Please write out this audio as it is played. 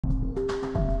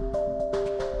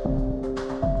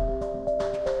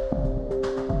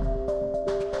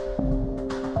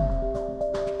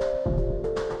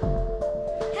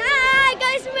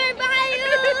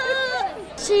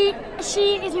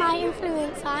she is my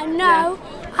influence. I know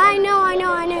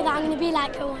that I'm going to be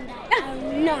like her one day. I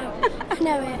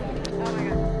know it. Oh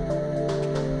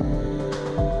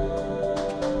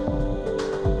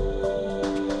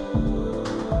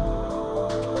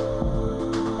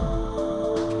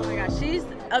my God. She's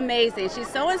amazing. She's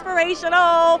so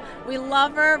inspirational. We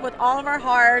love her with all of our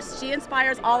hearts. She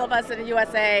inspires all of us in the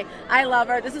USA. I love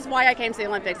her. This is why I came to the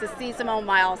Olympics, to see Simone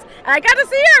Biles. And I got to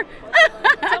see her.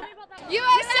 Tell me about that. USA!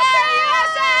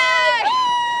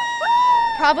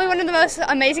 Probably one of the most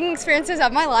amazing experiences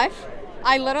of my life.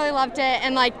 I literally loved it,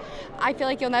 and I feel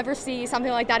like you'll never see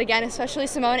something like that again, especially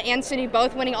Simone and Sydney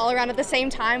both winning all around at the same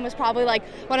time was probably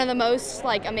one of the most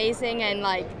amazing and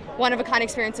one of a kind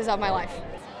experiences of my life.